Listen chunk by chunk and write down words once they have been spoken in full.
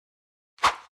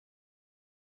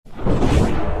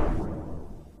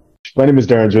My name is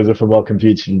Darren Joseph from Welcome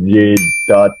to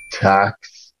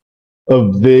HJ.tax,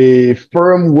 of the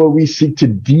firm where we seek to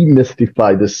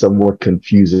demystify this somewhat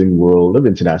confusing world of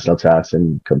international tax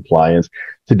and compliance.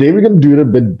 Today, we're going to do it a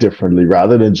bit differently.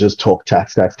 Rather than just talk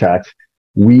tax,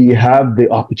 we have the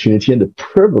opportunity and the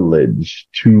privilege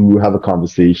to have a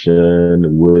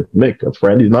conversation with Mick, a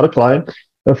friend. He's not a client,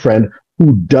 a friend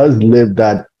who does live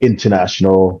that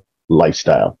international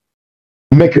lifestyle.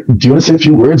 Mick, do you want to say a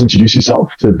few words, introduce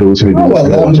yourself to those who may be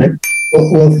watching?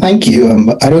 Well, thank you.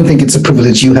 I don't think it's a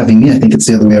privilege you having me. I think it's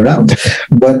the other way around.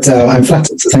 But I'm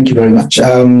flattered, so thank you very much.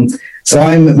 So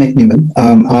I'm Mick Newman.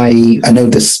 I know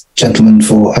this gentleman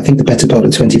for, I think, the better part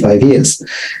of 25 years,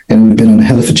 and we've been on a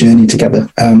hell of a journey together.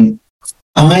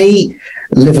 I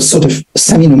live a sort of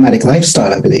semi-nomadic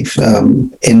lifestyle, I believe,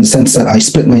 in the sense that I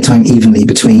split my time evenly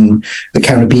between the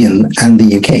Caribbean and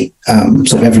the UK.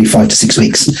 Sort of every 5 to 6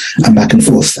 weeks, I'm back and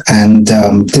forth. And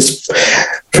this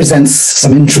presents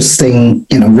some interesting,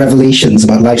 revelations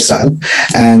about lifestyle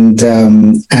and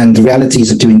the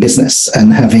realities of doing business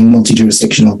and having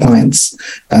multi-jurisdictional clients,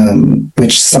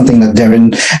 which is something that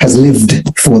Darren has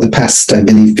lived for the past, I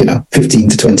believe, 15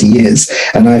 to 20 years.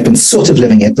 And I've been sort of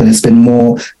living it, but it's been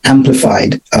more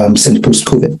amplified since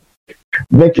post-COVID.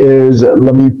 Mick is,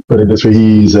 let me put it this way,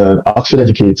 he's an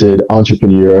Oxford-educated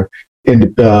entrepreneur,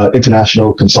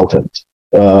 international consultant.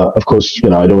 Of course, I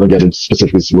don't want to get into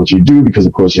specifics of what you do because,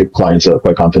 of course, your clients are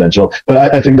quite confidential. But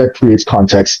I think that creates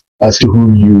context as to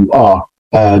who you are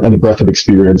and the breadth of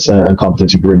experience and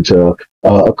competence you bring to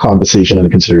a conversation and a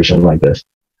consideration like this.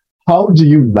 How do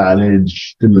you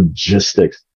manage the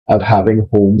logistics of having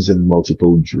homes in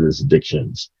multiple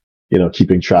jurisdictions?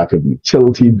 Keeping track of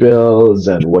utility bills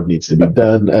and what needs to be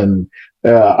done. And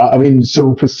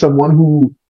so for someone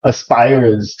who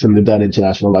aspires to live that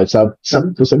international lifestyle,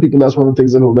 for some people, that's one of the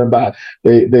things that hold them back.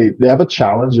 They have a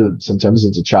challenge, and sometimes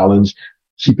it's a challenge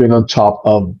keeping on top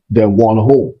of their one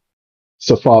home.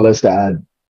 So far less to add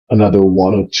another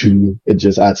one or two, it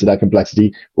just adds to that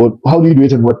complexity. Well, how do you do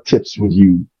it, and what tips would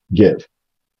you give?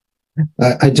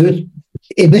 I do it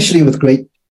initially with great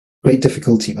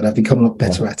difficulty, but I've become a lot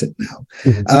better at it now.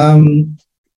 Mm-hmm.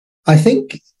 I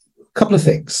think a couple of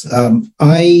things.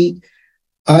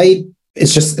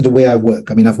 It's just the way I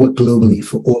work. I've worked globally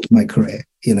for all of my career,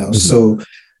 mm-hmm. So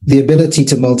the ability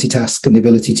to multitask and the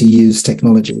ability to use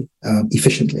technology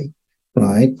efficiently,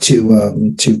 right?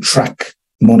 To track,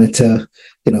 monitor,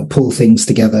 pull things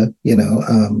together,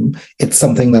 it's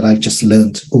something that I've just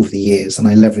learned over the years and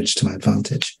I leverage to my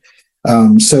advantage.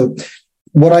 So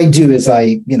what I do is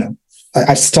I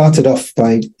started off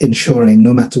by ensuring,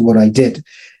 no matter what I did,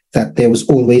 that there was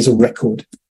always a record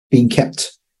being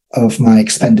kept of my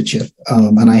expenditure.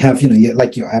 And I have,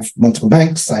 I have multiple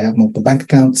banks, I have multiple bank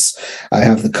accounts, I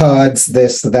have the cards,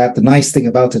 this, that. The nice thing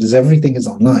about it is everything is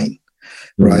online,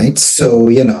 right? So,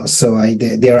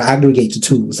 there are aggregator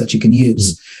tools that you can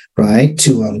use, right?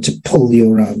 To pull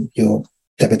your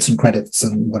debits and credits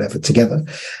and whatever together.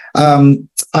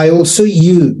 I also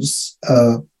use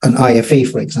an IFA,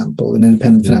 for example, an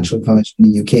independent financial advisor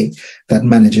in the UK that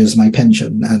manages my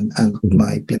pension and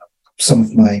my, some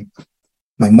of my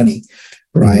money,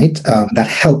 right? That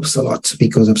helps a lot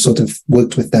because I've sort of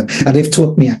worked with them and they've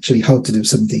taught me actually how to do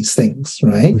some of these things,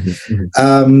 right?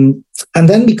 And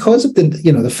then because of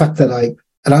the fact that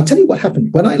and I'll tell you what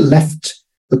happened when I left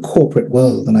the corporate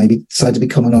world and I decided to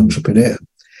become an entrepreneur.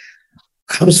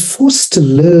 I was forced to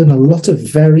learn a lot of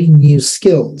very new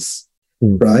skills,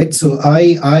 right? So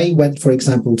I went, for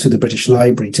example, to the British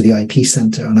Library, to the IP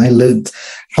Centre, and I learned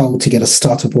how to get a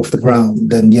startup off the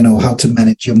ground and, how to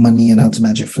manage your money and how to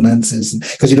manage your finances,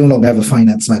 because you no longer have a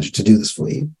finance manager to do this for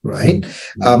you, right?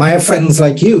 I have friends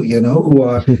like you, who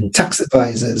are tax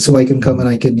advisors, who I can come and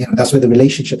I can, that's where the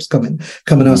relationships come in,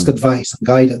 come and ask advice and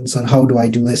guidance on how do I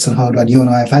do this and how do I,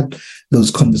 I've had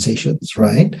those conversations,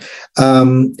 right?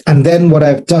 And then what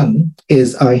I've done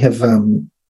is I've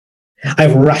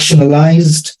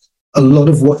rationalized a lot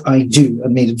of what I do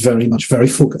and made it very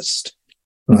focused,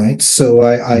 right? So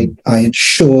I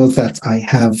ensure that I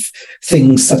have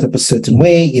things set up a certain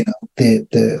way,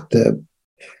 the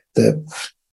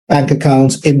bank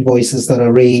accounts, invoices that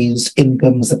are raised,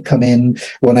 incomes that come in.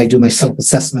 When I do my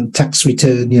self-assessment tax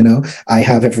return, I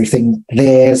have everything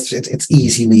there. It's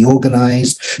easily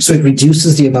organized. So it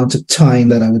reduces the amount of time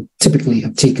that I would typically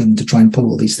have taken to try and pull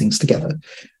all these things together,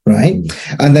 right?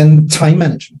 And then time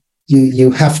management.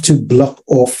 You have to block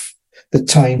off the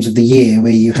times of the year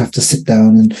where you have to sit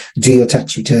down and do your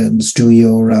tax returns, do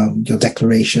your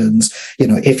declarations.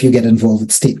 If you get involved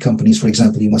with state companies, for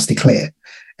example, you must declare.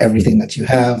 everything that you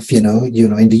have. In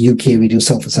the UK, we do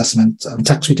self-assessment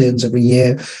tax returns every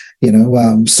year.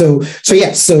 Those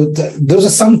are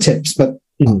some tips. But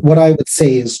what I would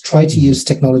say is try to use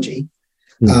technology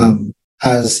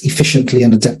as efficiently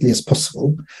and adeptly as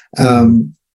possible.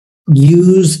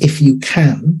 Use, if you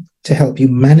can, to help you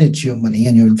manage your money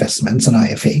and your investments, an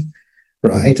IFA,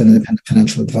 right? An independent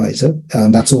financial advisor.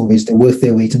 That's always, they're worth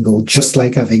their weight in gold, just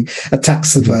like having a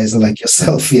tax advisor like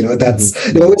yourself.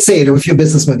 That's, they always say, if you're a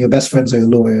businessman, your best friends are your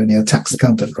lawyer and your tax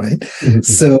accountant, right?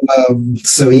 So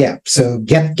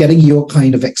getting your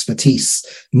kind of expertise,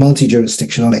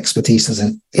 multi-jurisdictional expertise is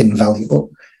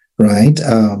invaluable, right?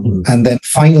 And then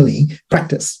finally,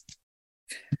 practice.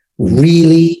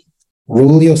 Really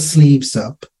roll your sleeves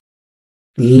up.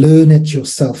 Learn it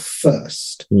yourself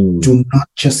first. Do not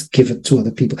just give it to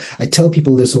other people. I tell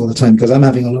people this all the time because I'm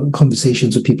having a lot of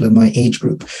conversations with people in my age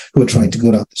group who are trying to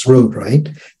go down this road, right?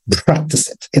 Practice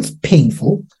it. It's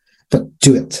painful, but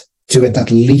do it. Do it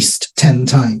at least 10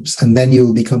 times, and then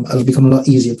it'll become a lot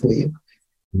easier for you,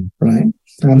 right?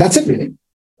 And that's it, really.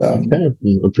 Okay,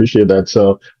 appreciate that.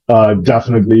 So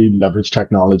definitely leverage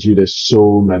technology. There's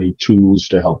so many tools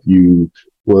to help you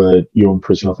with your own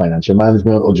personal financial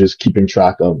management or just keeping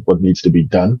track of what needs to be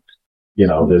done.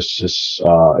 There's just,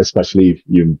 especially if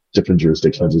you're in different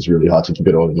jurisdictions, it's really hard to keep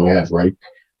it all in your head, right?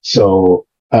 So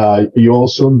you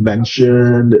also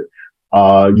mentioned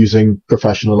using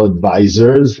professional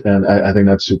advisors, and I think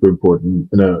that's super important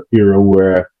in an era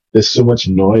where there's so much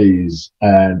noise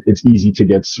and it's easy to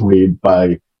get swayed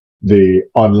by the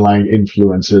online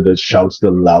influencer that shouts the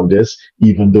loudest,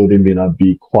 even though they may not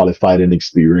be qualified and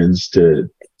experienced to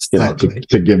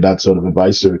give that sort of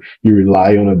advice. So you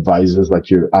rely on advisors like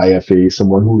your IFA,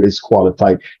 someone who is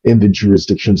qualified in the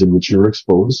jurisdictions in which you're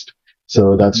exposed.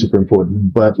 So that's super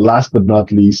important. But last but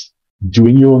not least,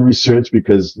 doing your own research,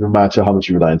 because no matter how much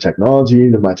you rely on technology,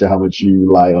 no matter how much you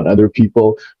rely on other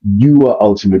people, you are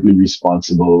ultimately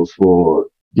responsible for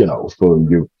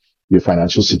your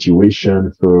financial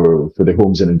situation, for the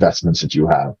homes and investments that you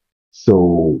have.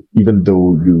 So even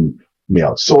though you may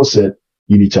outsource it,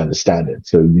 you need to understand it.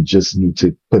 So you just need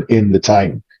to put in the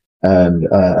time and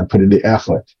put in the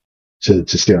effort to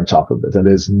stay on top of it. And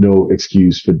there's no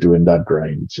excuse for doing that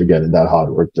grind, for getting that hard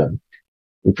work done.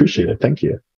 We appreciate it. Thank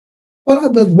you.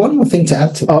 Well, one more thing to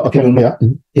add to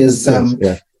that is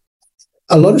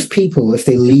a lot of people, if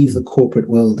they leave the corporate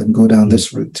world and go down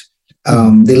this route,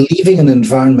 they're leaving an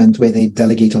environment where they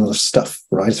delegate a lot of stuff,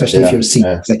 right? Especially if you're a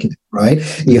senior executive, right?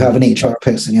 You have an HR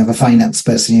person, you have a finance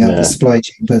person, you have a supply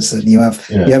chain person, you have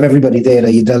everybody there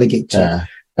that you delegate to.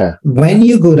 When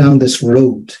you go down this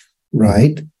road,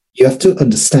 right, you have to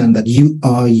understand that you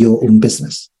are your own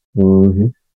business,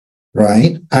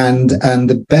 right? And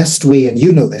the best way, and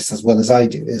you know this as well as I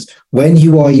do, is when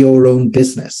you are your own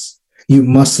business, you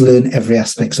must learn every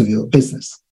aspect of your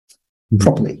business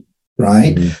properly.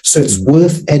 Right. So it's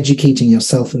worth educating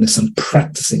yourself in this and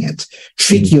practicing it.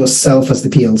 Treat yourself as the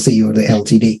PLC or the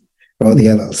LTD or the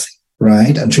LLC,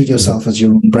 right? And treat yourself as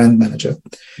your own brand manager,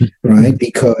 right?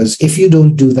 Because if you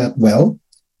don't do that well,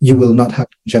 you will not have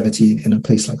longevity in a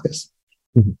place like this.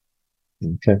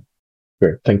 Okay.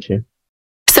 Great. Thank you.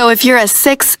 So if you're a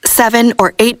 6, 7,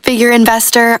 or 8-figure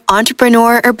investor,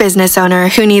 entrepreneur, or business owner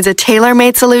who needs a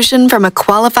tailor-made solution from a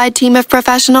qualified team of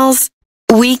professionals,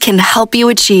 we can help you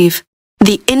achieve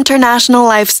the international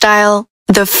lifestyle,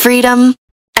 the freedom,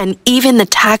 and even the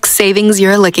tax savings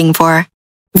you're looking for.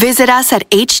 Visit us at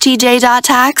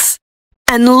htj.tax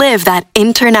and live that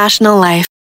international life.